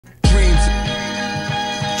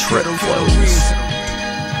Trip Flows.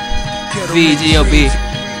 VGOB.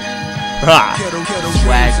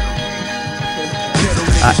 Swag.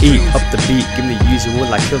 I eat up the beat, give me the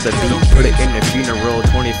usual, I kill the beat, put it in the funeral,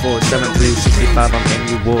 24/7, 365, I'm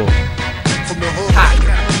annual.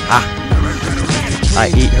 I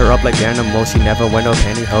eat her up like animal, she never wear no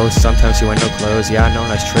pantyhose, sometimes she wear no clothes, yeah I know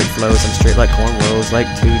that's trick flows, I'm straight like cornrows, like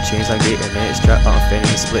 2 chains, I'm getting it, strap on fanny,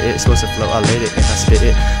 split it, explosive flow, I lit it and I spit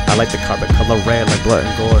it, I like the carpet color red like blood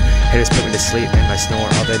and gore, haters put me to sleep and I snore,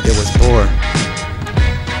 all they did was bore.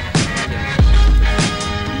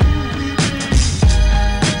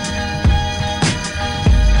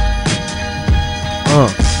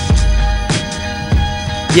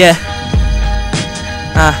 Yeah.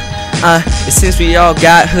 It seems we all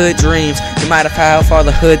got hood dreams, no matter how far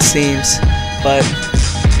the hood seems. But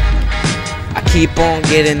I keep on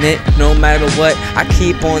getting it, no matter what, I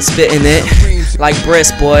keep on spitting it. Like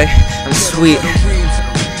Brisk boy, I'm sweet.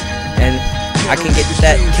 And I can get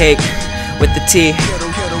that cake with the tea.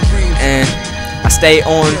 And I stay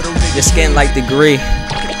on your skin like degree.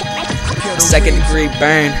 Second degree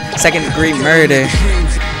burn, second degree murder.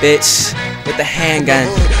 Bitch, with the handgun.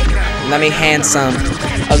 Let me hand some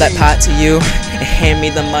of that pot to you and hand me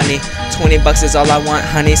the money. 20 bucks is all I want,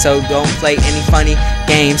 honey, so don't play any funny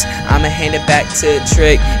games. I'ma hand it back to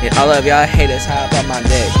Trick, and all of y'all haters hop on my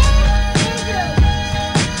dick.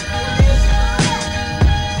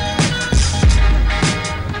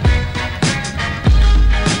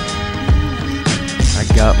 I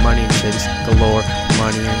got money and chicks galore,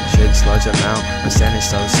 money and chicks large amount, I'm standing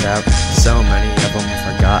so stout, so many of them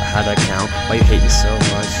forgot how to count. Why you hating so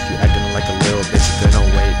much, you acting like a little bitch, you gonna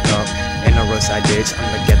wake up in a roadside ditch, I'm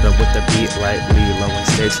together with the beat like Lilo and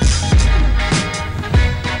Stitch.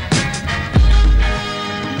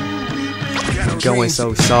 I'm going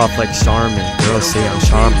so soft like Charmin, girls say I'm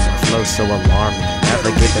charming, my flow so alarming,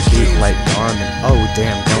 never get the beat like Garmin. Oh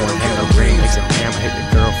damn, going hang no green, makes a ham, hit the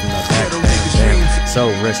girl from the back, bam bam. So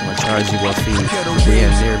rich, I'ma charge you a fee for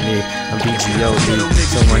being near me. I'm VGOD,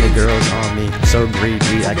 so many girls on me, so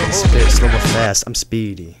greedy, I can spit slow or fast, I'm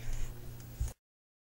speedy.